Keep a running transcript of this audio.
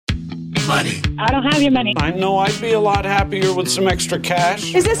money. I don't have your money. I know I'd be a lot happier with some extra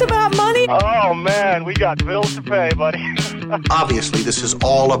cash. Is this about money? Oh, man, we got bills to pay, buddy. Obviously, this is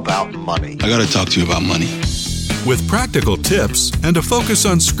all about money. I gotta talk to you about money. With practical tips and a focus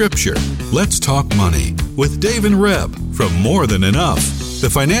on Scripture, let's talk money with Dave and Reb from More Than Enough, the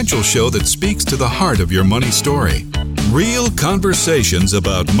financial show that speaks to the heart of your money story. Real conversations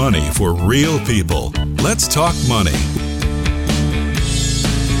about money for real people. Let's talk money.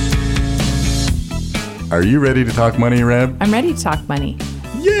 Are you ready to talk money, Reb? I'm ready to talk money.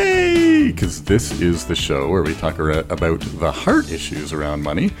 Yay! Because this is the show where we talk about the heart issues around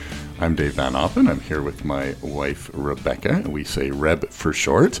money. I'm Dave Van Oppen. I'm here with my wife, Rebecca. We say Reb for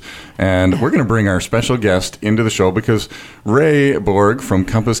short. And we're going to bring our special guest into the show because Ray Borg from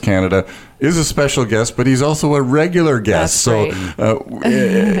Compass Canada is a special guest, but he's also a regular guest. That's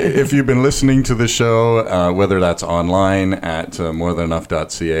if you've been listening to the show, whether that's online at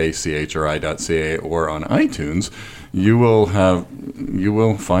morethanenough.ca, chri.ca, or on iTunes, you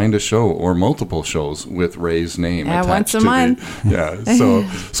will find a show or multiple shows with Ray's name attached once a to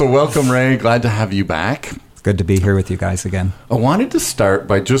month. So welcome, Ray. Glad to have you back. Good to be here with you guys again. I wanted to start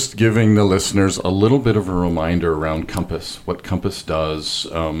by just giving the listeners a little bit of a reminder around Compass, what Compass does,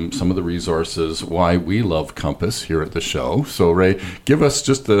 some of the resources, why we love Compass here at the show. So, Ray, give us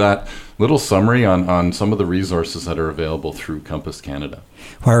just that little summary on some of the resources that are available through Compass Canada.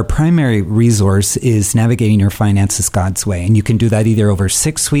 Well, our primary resource is Navigating Your Finances God's Way, and you can do that either over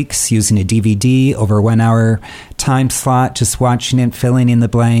 6 weeks using a DVD, over a 1 hour time slot, just watching it, filling in the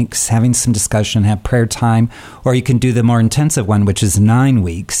blanks, having some discussion, have prayer time, or you can do the more intensive one, which is 9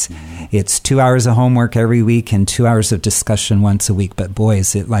 weeks. It's 2 hours of homework every week and 2 hours of discussion once a week, but boy,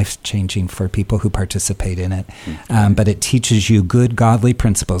 is it life-changing for people who participate in it. But it teaches you good, godly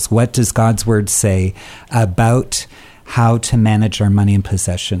principles. What does God's Word say about how to manage our money and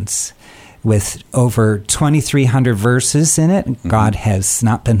possessions? With over 2,300 verses in it, God has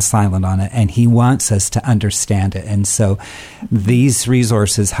not been silent on it, and He wants us to understand it. And so these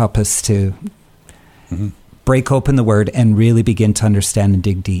resources help us to break open the Word and really begin to understand and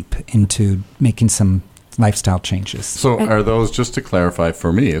dig deep into making some lifestyle changes. So are those, just to clarify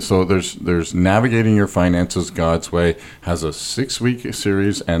for me, so there's Navigating Your Finances God's Way has a 6-week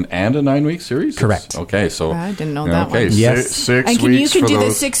series and a 9-week series? Correct. Okay, so I didn't know that one. Yes. 6 And weeks you for could do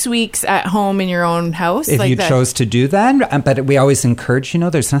those. the 6 weeks at home in your own house? If like you that. chose to do that, but we always encourage,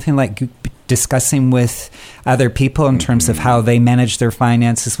 there's nothing like discussing with other people in terms of how they manage their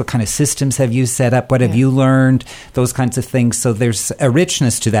finances, what kind of systems have you set up, what have you learned, those kinds of things. So there's a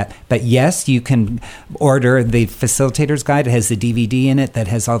richness to that. But yes, you can order the Facilitator's Guide. It has the DVD in it that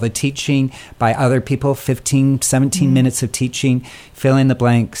has all the teaching by other people, 15, 17 minutes of teaching, fill in the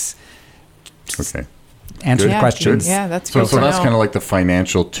blanks. Okay. Answer the questions. Yeah, that's So good to that's know. kind of like the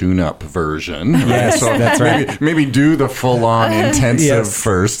financial tune-up version. Yes, so that's right. Maybe do the full-on intensive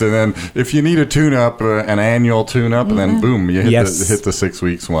first, and then if you need a tune-up, an annual tune-up, and then boom, you hit the 6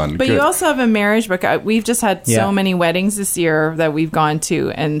 weeks one. But Good. you also have a marriage book. We've just had so many weddings this year that we've gone to.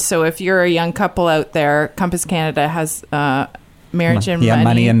 And so if you're a young couple out there, Compass Canada has Marriage and Money.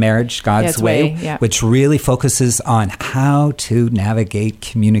 Money and Marriage, God's Way, yeah. which really focuses on how to navigate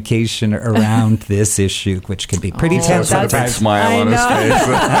communication around this issue, which can be pretty tense With a big sometimes. smile on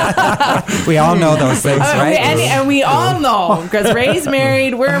his face. We all know those things, right? And we all know, because Ray's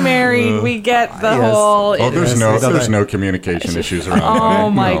married, we're married, we get the whole... Oh, there's no communication issues around Oh,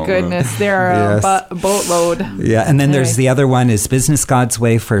 it. my goodness. There are a boatload. Yeah, and then there's the other one is Business God's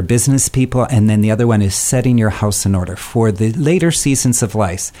Way for business people, and then the other one is Setting Your House in Order for the later seasons of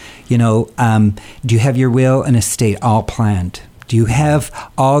life. Do you have your will and estate all planned? Do you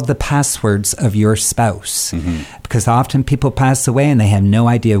have all the passwords of your spouse? Because often people pass away and they have no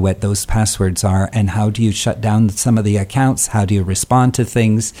idea what those passwords are, and how do you shut down some of the accounts? How do you respond to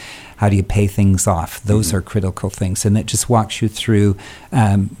things? How do you pay things off? Those are critical things, and it just walks you through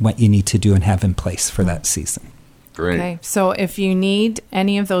what you need to do and have in place for that season. Great. Okay, so if you need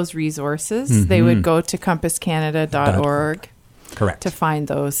any of those resources, they would go to compasscanada.org. Correct. To find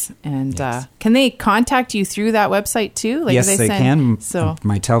those. And can they contact you through that website too? Like yes, they can. So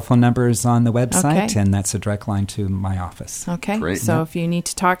my telephone number is on the website, Okay. and that's a direct line to my office. Okay. Great. So if you need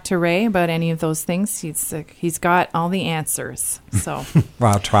to talk to Ray about any of those things, he's got all the answers. So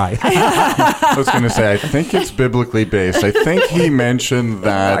Well, I'll try. I was going to say, I think it's biblically based. I think he mentioned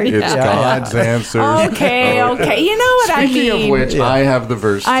that it's God's answers. Okay. You know what I mean. Speaking of which, I have the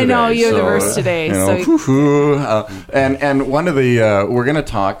verse today. I know, you have the verse today. And one of the we're going to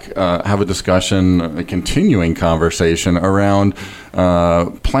talk, have a discussion, a continuing conversation around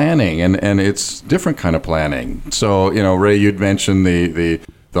planning, and it's different kind of planning. So, Ray, you'd mentioned the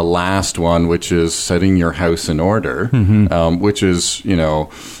the last one, which is setting your house in order, which is,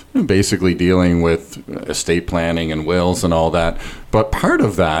 basically dealing with estate planning and wills and all that. But part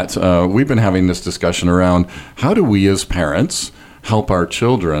of that, we've been having this discussion around how do we as parents help our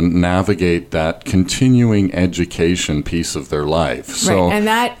children navigate that continuing education piece of their life. So, right. And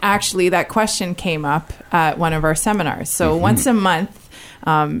that question came up at one of our seminars. So once a month,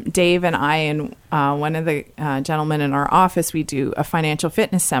 Dave and I and one of the gentlemen in our office, we do a financial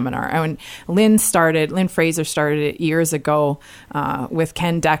fitness seminar. And Lynn Fraser started it years ago with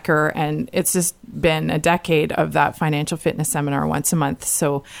Ken Decker, and it's just been a decade of that financial fitness seminar once a month.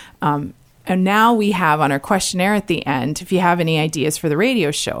 So, and now we have on our questionnaire at the end, if you have any ideas for the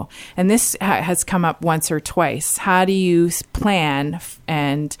radio show, and this has come up once or twice. How do you plan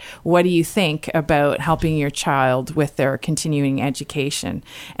and what do you think about helping your child with their continuing education?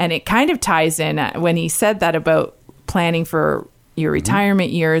 And it kind of ties in when he said that about planning for your retirement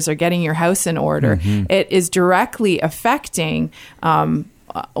years or getting your house in order. It is directly affecting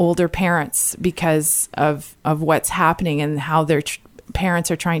older parents because of what's happening and how their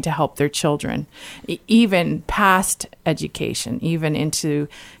parents are trying to help their children, even past education, even into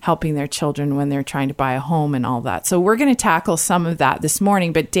helping their children when they're trying to buy a home and all that. So we're going to tackle some of that this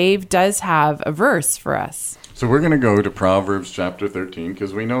morning, but Dave does have a verse for us. So we're going to go to Proverbs chapter 13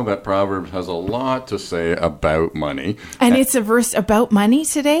 because we know that Proverbs has a lot to say about money. And it's a verse about money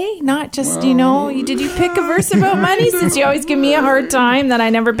today? Not just, did you pick a verse about money since you always give me a hard time that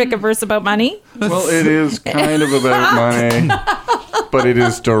I never pick a verse about money? Well, it is kind of about money, but it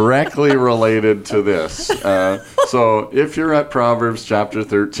is directly related to this. So if you're at Proverbs chapter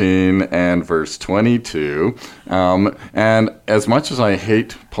 13 and verse 22, and as much as I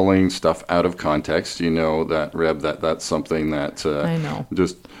hate pulling stuff out of context, you know that, Reb, that's something that I know.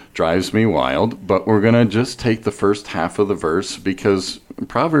 Just drives me wild. But we're going to just take the first half of the verse because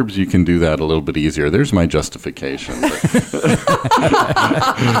Proverbs, you can do that a little bit easier. There's my justification.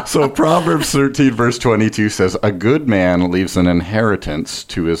 So Proverbs 13 verse 22 says, "A good man leaves an inheritance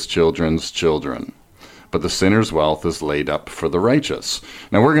to his children's children, but the sinner's wealth is laid up for the righteous."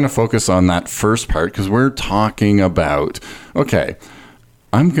 Now we're going to focus on that first part because we're talking about, okay,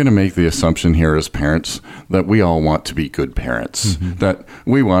 I'm going to make the assumption here as parents that we all want to be good parents, that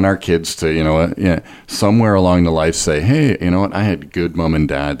we want our kids to, somewhere along the life say, hey, you know what, I had good mom and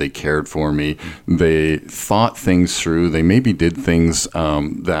dad. They cared for me. They thought things through. They maybe did things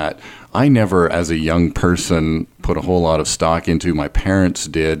that I never, as a young person, put a whole lot of stock into. My parents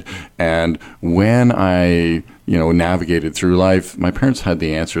did. And when I navigated through life, my parents had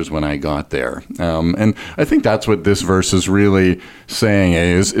the answers when I got there. And I think that's what this verse is really saying,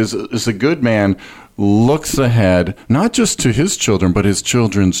 is a good man looks ahead, not just to his children, but his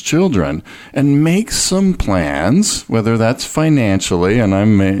children's children, and makes some plans, whether that's financially, and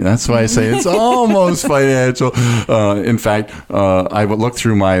that's why I say it's almost financial. In fact, I would look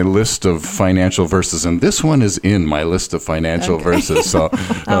through my list of financial verses, and this one is in my list of financial verses. So,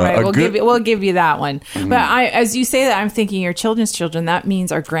 all right, we'll give you that one. But as you say that, I'm thinking your children's children. That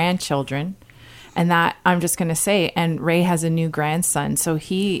means our grandchildren. And that, I'm just going to say, and Ray has a new grandson, so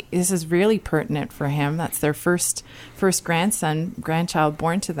this is really pertinent for him. That's their first grandchild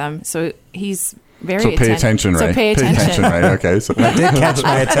born to them. So he's very So pay attention, Ray. So pay attention, Ray. Okay. So That did catch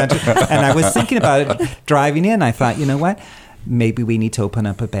my attention. And I was thinking about it driving in. I thought, you know what? Maybe we need to open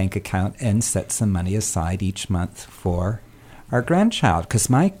up a bank account and set some money aside each month for our grandchild, because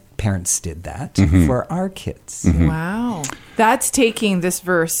my parents did that for our kids. Wow. That's taking this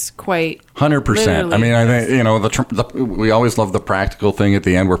verse quite 100%. literally. I mean, I think, we always love the practical thing at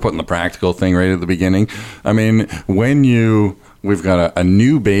the end. We're putting the practical thing right at the beginning. I mean, we've got a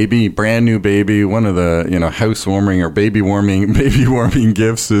new baby, brand new baby. One of the, housewarming or baby warming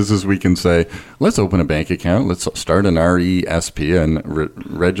gifts is we can say, let's open a bank account. Let's start an RESP, and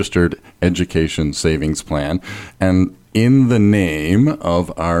registered education savings plan. And in the name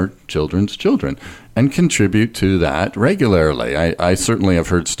of our children's children, and contribute to that regularly. I certainly have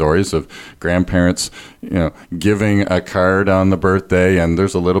heard stories of grandparents, giving a card on the birthday, and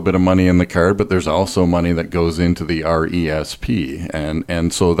there's a little bit of money in the card, but there's also money that goes into the RESP.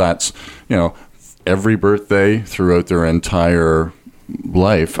 And so that's, every birthday throughout their entire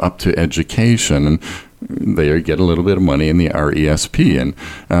life up to education. And they get a little bit of money in the RESP. And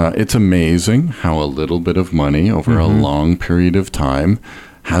it's amazing how a little bit of money over a long period of time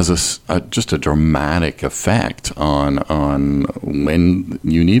has just a dramatic effect on when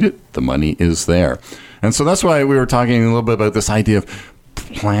you need it. The money is there. And so that's why we were talking a little bit about this idea of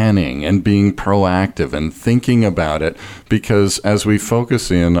planning and being proactive and thinking about it, because as we focus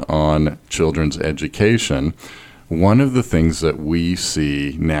in on children's education, one of the things that we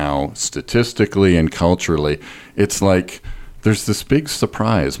see now statistically and culturally, it's like there's this big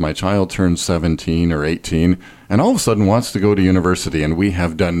surprise. My child turns 17 or 18 and all of a sudden wants to go to university, and we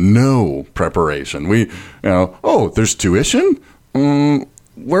have done no preparation. There's tuition?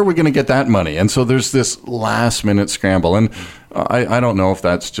 Where are we going to get that money? And so there's this last minute scramble. And I don't know if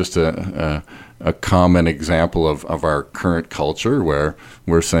that's just a common example of our current culture where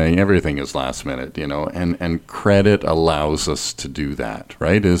we're saying everything is last minute, and credit allows us to do that,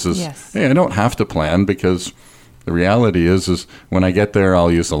 right? Yes. Hey, I don't have to plan, because the reality is when I get there,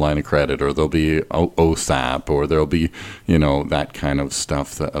 I'll use a line of credit, or there'll be OSAP, or there'll be, that kind of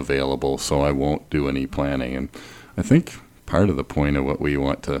stuff available. So I won't do any planning. And I think part of the point of what we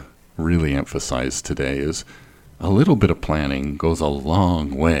want to really emphasize today is a little bit of planning goes a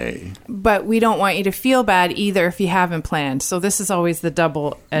long way. But we don't want you to feel bad either if you haven't planned. So this is always the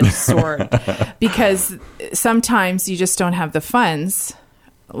double-edged sword, because sometimes you just don't have the funds,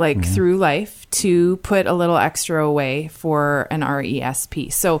 through life, to put a little extra away for an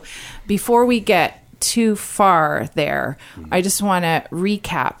RESP. So before we get too far there, I just want to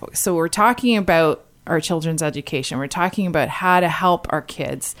recap. So we're talking about our children's education. We're talking about how to help our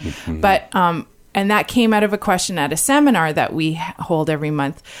kids. But and that came out of a question at a seminar that we hold every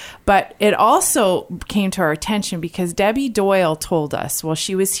month. But it also came to our attention because Debbie Doyle told us, while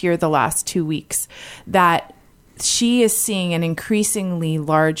she was here the last 2 weeks, that she is seeing an increasingly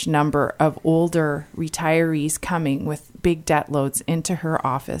large number of older retirees coming with big debt loads into her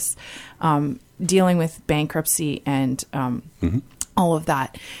office, dealing with bankruptcy and all of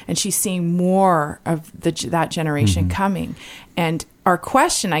that. And she's seeing more of that generation coming. And our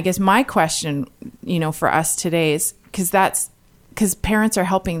question, I guess my question, for us today is, because parents are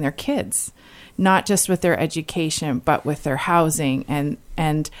helping their kids, not just with their education, but with their housing.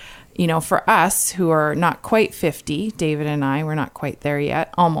 And for us who are not quite 50, David and I, we're not quite there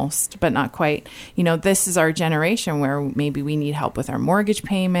yet, almost, but not quite. This is our generation where maybe we need help with our mortgage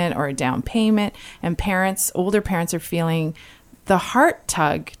payment or a down payment. And older parents are feeling the heart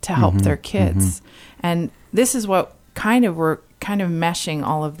tug to help their kids. And this is what we're kind of meshing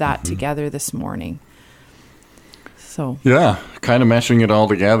all of that together this morning. So yeah, kind of meshing it all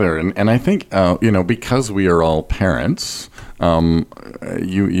together. And I think, because we are all parents,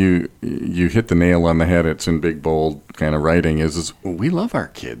 you hit the nail on the head. It's in big, bold kind of writing is we love our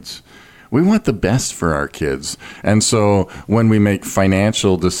kids. We want the best for our kids. And so when we make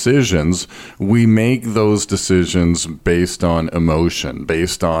financial decisions, we make those decisions based on emotion,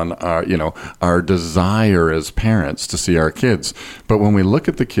 based on our desire as parents to see our kids. But when we look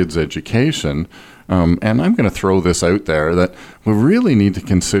at the kids' education, and I'm going to throw this out there, that we really need to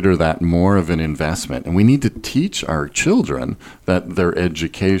consider that more of an investment. And we need to teach our children that their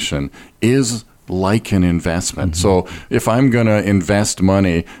education is like an investment. So if I'm going to invest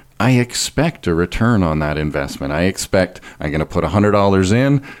money, I expect a return on that investment. I expect I'm going to put $100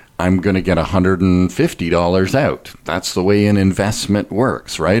 in, I'm going to get $150 out. That's the way an investment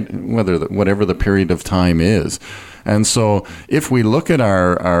works, right? Whatever the period of time is. And so if we look at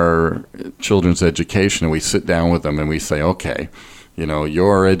our children's education and we sit down with them and we say, okay,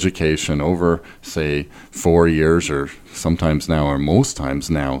 your education over, say, 4 years, or sometimes now, or most times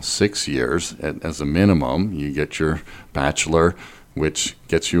now, 6 years as a minimum, you get your bachelor, which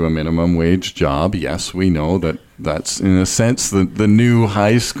gets you a minimum wage job. Yes, we know that's in a sense the new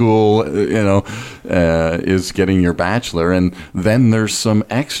high school, is getting your bachelor. And then there's some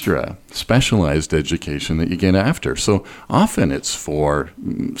extra specialized education that you get after. So often it's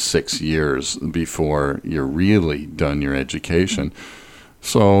 4-6 years before you're really done your education.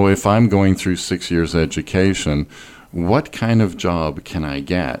 So if I'm going through 6 years education, what kind of job can I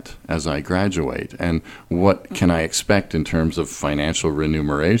get as I graduate? And what can I expect in terms of financial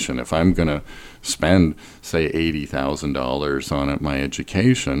remuneration? If I'm going to spend, say, $80,000 on my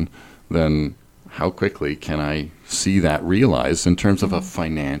education, then how quickly can I see that realized in terms of a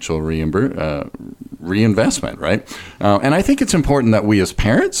financial reinvestment, right? And I think it's important that we as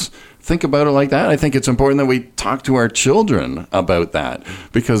parents think about it like that. I think it's important that we talk to our children about that,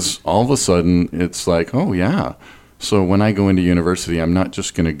 because all of a sudden it's like, oh, yeah. So when I go into university, I'm not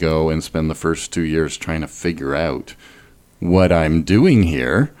just going to go and spend the first 2 years trying to figure out what I'm doing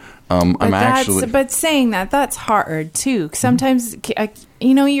here. But saying that's hard too. Sometimes,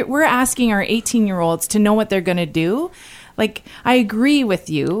 we're asking our 18-year-olds to know what they're going to do. Like, I agree with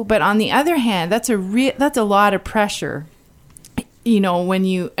you, but on the other hand, that's a lot of pressure.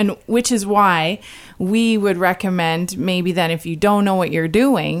 Which is why we would recommend maybe then if you don't know what you're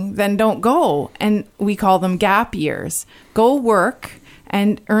doing, then don't go. And we call them gap years. Go work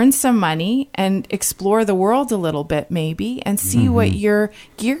and earn some money and explore the world a little bit maybe and see what you're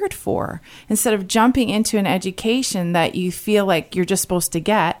geared for, instead of jumping into an education that you feel like you're just supposed to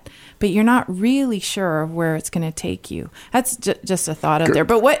get, but you're not really sure of where it's going to take you. That's just a thought out there.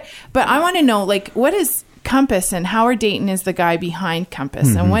 But I want to know, like, what is Compass, and Howard Dayton is the guy behind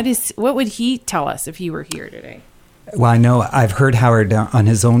Compass, and what would he tell us if he were here today? Well, I know I've heard Howard on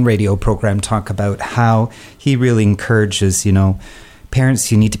his own radio program talk about how he really encourages,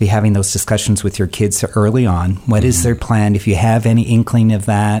 parents, you need to be having those discussions with your kids early on. What is their plan? If you have any inkling of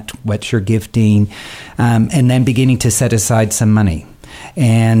that, what's your gifting? And then beginning to set aside some money.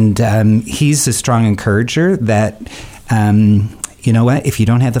 And he's a strong encourager that, you know what, if you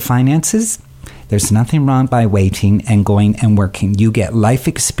don't have the finances, there's nothing wrong by waiting and going and working. You get life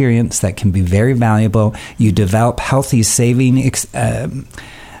experience that can be very valuable. You develop healthy saving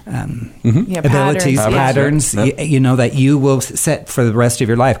abilities, patterns, that you will set for the rest of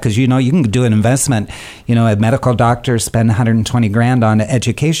your life. Because, you can do an investment, a medical doctor spend $120,000 on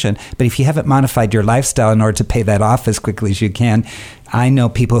education. But if you haven't modified your lifestyle in order to pay that off as quickly as you can, I know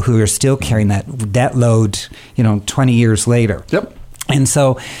people who are still carrying that debt load, 20 years later. Yep. And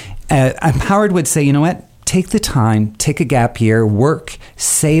so Howard would say, take the time, take a gap year, work,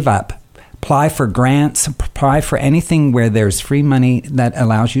 save up, apply for grants, apply for anything where there's free money that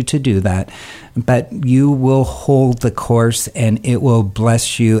allows you to do that. But you will hold the course, and it will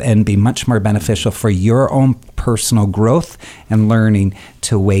bless you and be much more beneficial for your own personal growth and learning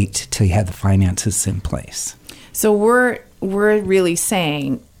to wait till you have the finances in place. So we're really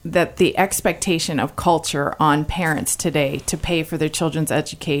saying that the expectation of culture on parents today to pay for their children's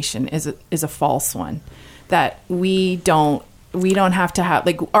education is a false one. That we don't have to have,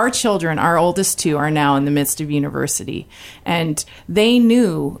 like, our children, our oldest two, are now in the midst of university, and they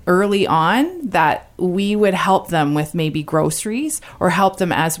knew early on that we would help them with maybe groceries or help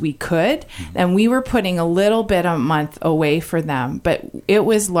them as we could, and we were putting a little bit a month away for them, but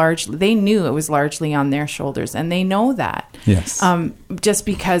they knew it was largely on their shoulders, and they know that. Yes. Just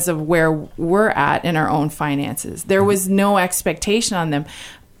because of where we're at in our own finances. There was no expectation on them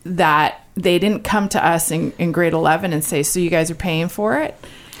that they didn't come to us in grade 11 and say, so you guys are paying for it?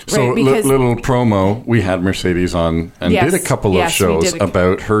 So, because little promo, we had Mercedes on and did a couple of shows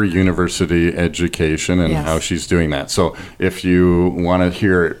about her university education and how she's doing that. So if you want to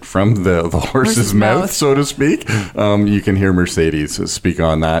hear it from the horse's mouth, so to speak, you can hear Mercedes speak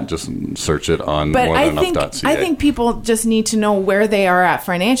on that. Just search it on morethanenough.ca. I think people just need to know where they are at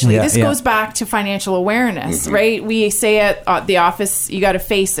financially. This goes back to financial awareness, right? We say at the office, you got to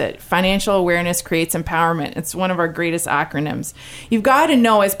face it. Financial awareness creates empowerment. It's one of our greatest acronyms. You've got to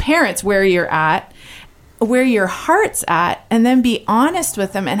know as parents where you're at, where your heart's at, and then be honest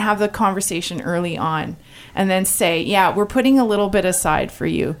with them and have the conversation early on, and then say, we're putting a little bit aside for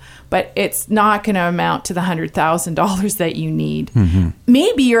you, but it's not going to amount to the $100,000 that you need.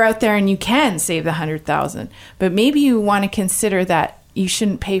 Maybe you're out there and you can save the $100,000, but maybe you want to consider that you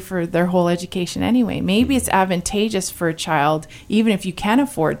shouldn't pay for their whole education anyway. Maybe it's advantageous for a child, even if you can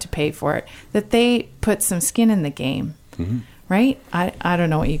afford to pay for it, that they put some skin in the game. Right? I don't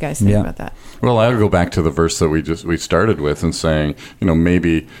know what you guys think about that. Well, I would go back to the verse that we started with and saying,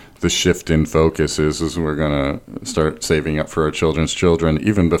 maybe the shift in focus is we're going to start saving up for our children's children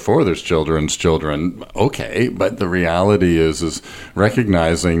even before there's children's children. Okay, but the reality is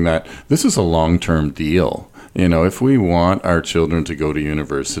recognizing that this is a long-term deal. If we want our children to go to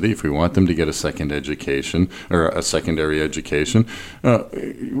university, if we want them to get a second education or a secondary education,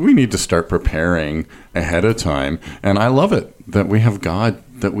 we need to start preparing ahead of time. And I love it that we have God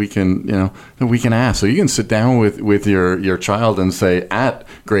that we can, that we can ask. So you can sit down with your child and say at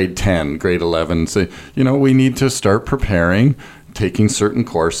grade 10, grade 11, say, we need to start preparing, taking certain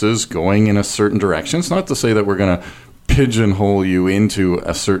courses, going in a certain direction. It's not to say that we're going to pigeonhole you into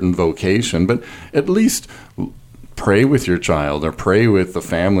a certain vocation, but at least pray with your child or pray with the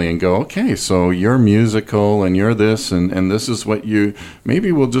family and go, okay, so you're musical and you're this and this is what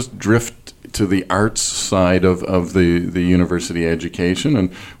maybe we'll just drift to the arts side of the university education,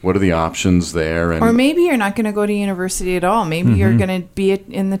 and what are the options there? And, or maybe you're not going to go to university at all. Maybe you're going to be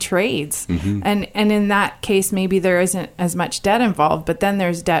in the trades. And in that case, maybe there isn't as much debt involved, but then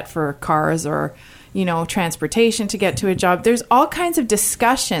there's debt for cars or transportation to get to a job. There's all kinds of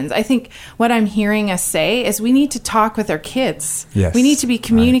discussions. I think what I'm hearing us say is we need to talk with our kids. Yes, we need to be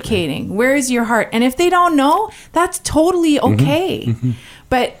communicating. Where is your heart? And if they don't know, that's totally okay.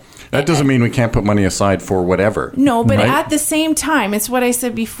 But that doesn't mean we can't put money aside for whatever. No, but at the same time, it's what I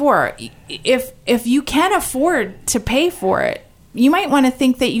said before. If you can afford to pay for it, you might want to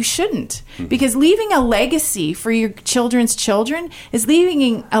think that you shouldn't, because leaving a legacy for your children's children is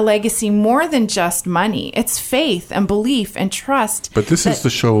leaving a legacy more than just money. It's faith and belief and trust. But this is the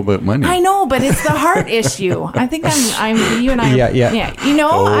show about money. I know, but it's the heart issue. I think I'm you and I. Yeah. You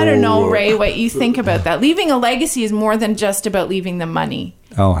know, I don't know, Ray, what you think about that. Leaving a legacy is more than just about leaving the money.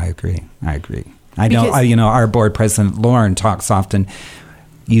 Oh, I agree. I know, our board president, Lauren, talks often,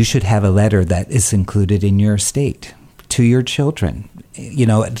 you should have a letter that is included in your estate to your children,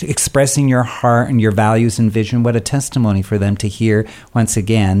 expressing your heart and your values and vision. What a testimony for them to hear, once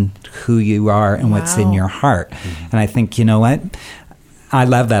again, who you are and what's in your heart. And I think, you know what? I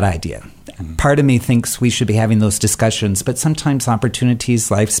love that idea. Part of me thinks we should be having those discussions, but sometimes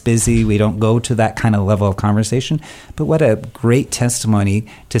opportunities, life's busy, we don't go to that kind of level of conversation. But what a great testimony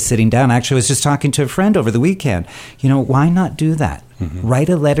to sitting down. Actually, I was just talking to a friend over the weekend. Why not do that? Write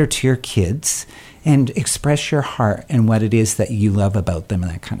a letter to your kids and express your heart and what it is that you love about them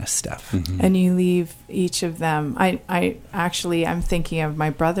and that kind of stuff. And you leave each of them. I'm thinking of my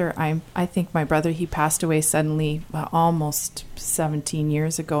brother. I think my brother, he passed away suddenly almost 17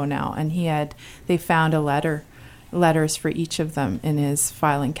 years ago now, and they found letters for each of them in his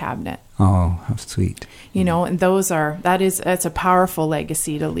filing cabinet. Oh, how sweet. And that's a powerful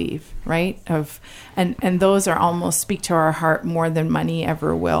legacy to leave, right? And those are almost speak to our heart more than money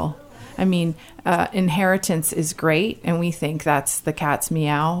ever will. I mean, inheritance is great, and we think that's the cat's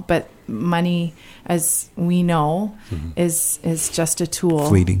meow, but money, as we know, is just a tool.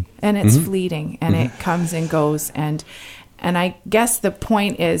 Fleeting. And it's fleeting, and it comes and goes. And I guess the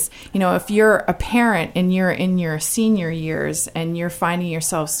point is, if you're a parent and you're in your senior years and you're finding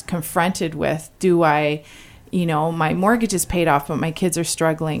yourselves confronted with, my mortgage is paid off, but my kids are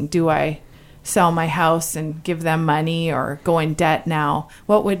struggling. Do I sell my house and give them money or go in debt now?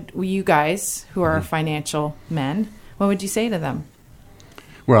 What would you guys, who are financial men, what would you say to them?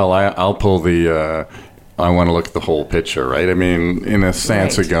 Well, I'll pull I want to look at the whole picture, right? I mean, in a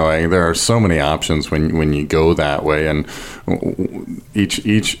sense of going, there are so many options when you go that way, and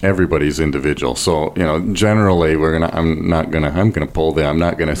everybody's individual. So, generally I'm not going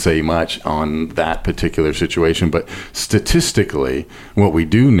to say much on that particular situation, but statistically, what we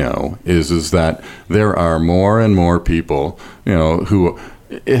do know is that there are more and more people, who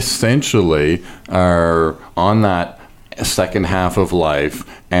essentially are on that second half of life,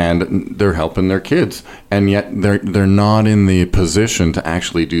 and they're helping their kids, and yet they're not in the position to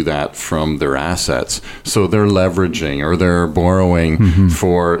actually do that from their assets. So they're leveraging or they're borrowing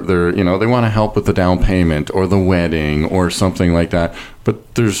for their, they want to help with the down payment or the wedding or something like that,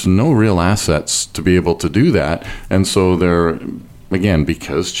 but there's no real assets to be able to do that. And so they're, again,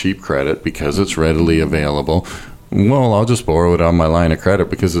 because cheap credit, because it's readily available, well, I'll just borrow it on my line of credit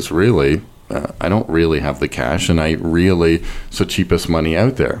because it's really I don't really have the cash, and it's the cheapest money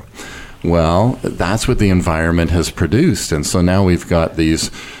out there. Well, that's what the environment has produced. And so now we've got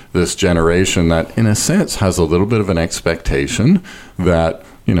this generation that, in a sense, has a little bit of an expectation that,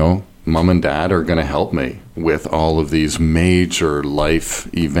 mom and dad are going to help me with all of these major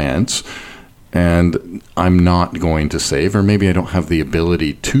life events. And I'm not going to save, or maybe I don't have the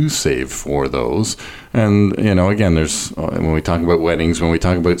ability to save for those. And, again, there's, when we talk about weddings, when we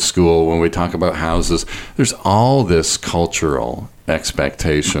talk about school, when we talk about houses, there's all this cultural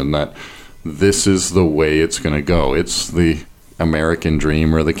expectation that this is the way it's going to go. It's the American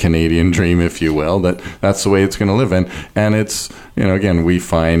dream or the Canadian dream, if you will, that's the way it's going to live. And it's, again, we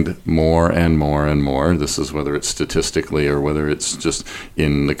find more and more and more, this is whether it's statistically or whether it's just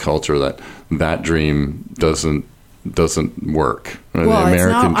in the culture, that dream doesn't work. Well, the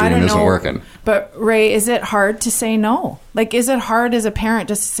American dream isn't working. But Ray, is it hard to say no? Like, is it hard as a parent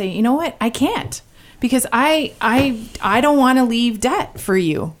just to say, you know what, I can't, because I don't want to leave debt for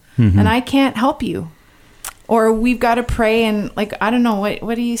you, and I can't help you. Or we've got to pray and, I don't know,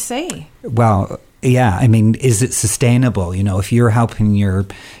 what do you say? Well, yeah, I mean, is it sustainable? If you're helping your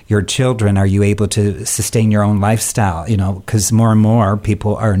children, are you able to sustain your own lifestyle? Because more and more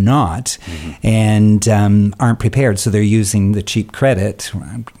people are not and aren't prepared. So they're using the cheap credit,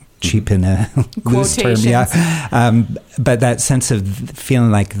 cheap in a loose term, yeah. But that sense of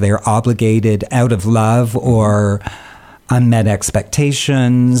feeling like they're obligated out of love or unmet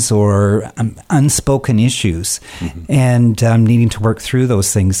expectations or unspoken issues and needing to work through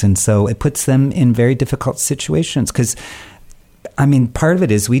those things. And so it puts them in very difficult situations because, part of it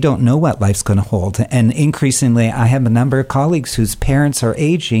is we don't know what life's going to hold. And increasingly, I have a number of colleagues whose parents are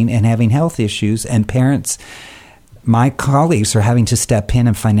aging and having health issues, and my colleagues are having to step in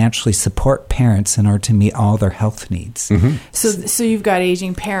and financially support parents in order to meet all their health needs. So you've got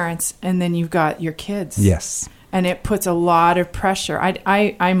aging parents, and then you've got your kids. Yes. And it puts a lot of pressure.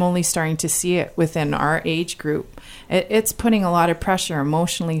 I'm only starting to see it within our age group. It's putting a lot of pressure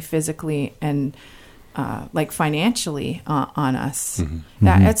emotionally, physically, and like financially on us.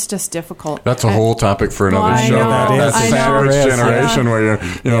 It's just difficult. That's a whole topic for another show. That sandwich generation where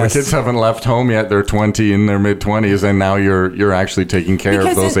the kids haven't left home yet. They're 20 in their mid-20s, and now you're actually taking care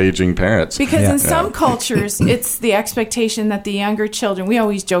of those aging parents. Because in some cultures, it's the expectation that the younger children. We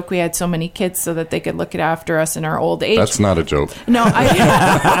always joke we had so many kids so that they could look after us in our old age. That's not a joke. No,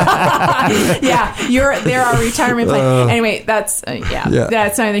 there are retirement plans. Anyway, that's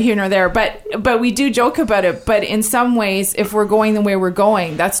that's neither here nor there. But we do joke about it. But in some ways, if we're going the way we're going,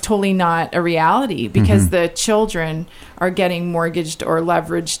 that's totally not a reality, because the children are getting mortgaged or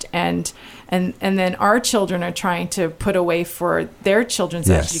leveraged, and then our children are trying to put away for their children's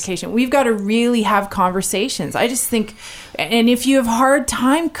education. We've got to really have conversations. I just think, and if you have a hard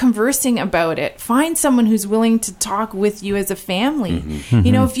time conversing about it, find someone who's willing to talk with you as a family.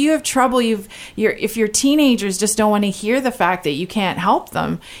 If you have trouble, if your teenagers just don't want to hear the fact that you can't help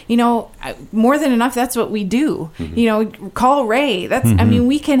them, more than enough, that's what we do. Call Ray. I mean,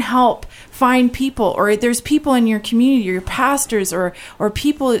 we can help find people, or there's people in your community, your pastors, or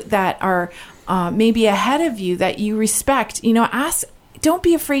people that are maybe ahead of you that you respect. Ask. Don't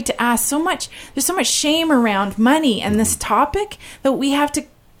be afraid to ask. There's so much shame around money and this topic that we have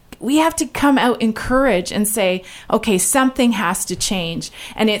to come out in courage and say, okay, something has to change,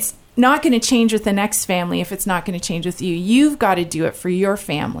 and it's not going to change with the next family if it's not going to change with you. You've got to do it for your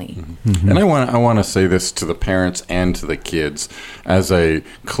family. And I want to say this to the parents and to the kids as a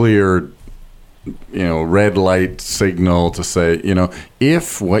clear, red light signal to say,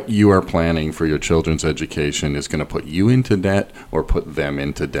 if what you are planning for your children's education is going to put you into debt or put them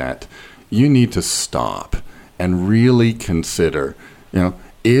into debt, you need to stop and really consider,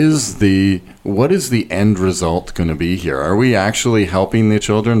 what is the end result going to be here? Are we actually helping the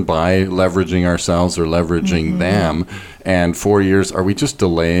children by leveraging ourselves or leveraging them? And 4 years, are we just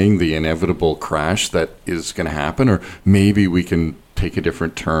delaying the inevitable crash that is going to happen? Or maybe we can take a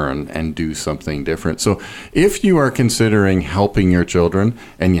different turn and do something different. So if you are considering helping your children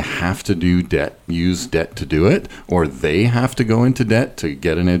and you have to use debt to do it, or they have to go into debt to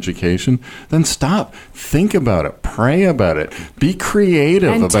get an education, then stop. Think about it. Pray about it. Be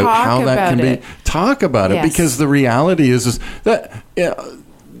creative and about how that can be. Talk about it, because the reality is that,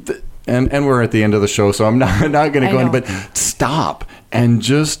 and we're at the end of the show, so I'm not going to go into, but stop and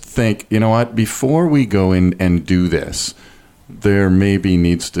just think, before we go in and do this, there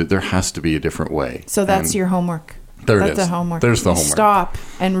has to be a different way. So that's your homework. That's the homework. There's the homework. Stop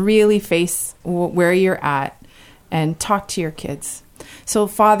and really face where you're at and talk to your kids. So,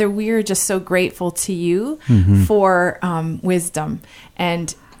 Father, we are just so grateful to you for wisdom.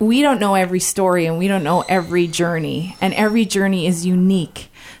 And we don't know every story, and we don't know every journey, and every journey is unique.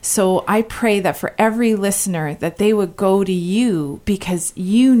 So I pray that for every listener, that they would go to you, because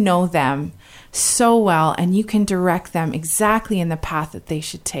you know them so well, and you can direct them exactly in the path that they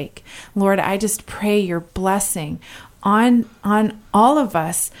should take. Lord, I just pray your blessing on all of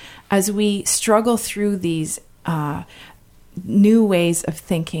us as we struggle through these new ways of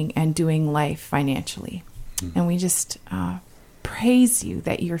thinking and doing life financially. And we just praise you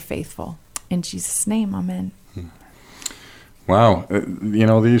that you're faithful. In Jesus' name, amen. Wow.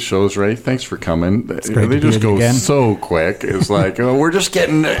 These shows, Ray, thanks for coming. They just go so quick. It's like, we're just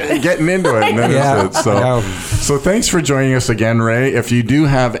getting into it. And then so thanks for joining us again, Ray. If you do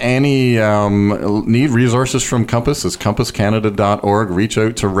have any need resources from Compass, it's compasscanada.org. Reach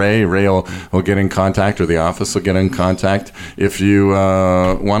out to Ray. Ray will get in contact, or the office will get in contact. If you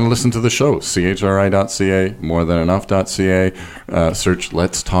want to listen to the show, chri.ca, morethanenough.ca. Search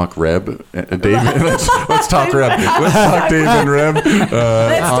Let's Talk Reb. David, let's talk Reb. Let's talk Dave and Reb.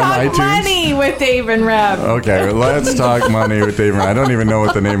 Let's talk iTunes. money with Dave and Reb. Okay, let's talk money with Dave and Reb. I don't even know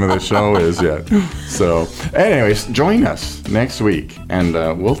what the name of the show is yet. So, anyways, join us next week, and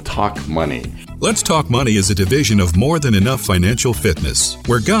we'll talk money. Let's Talk Money is a division of More Than Enough Financial Fitness,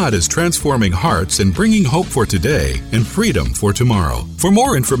 where God is transforming hearts and bringing hope for today and freedom for tomorrow. For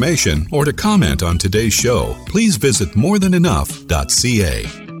more information or to comment on today's show, please visit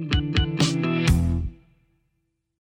morethanenough.ca.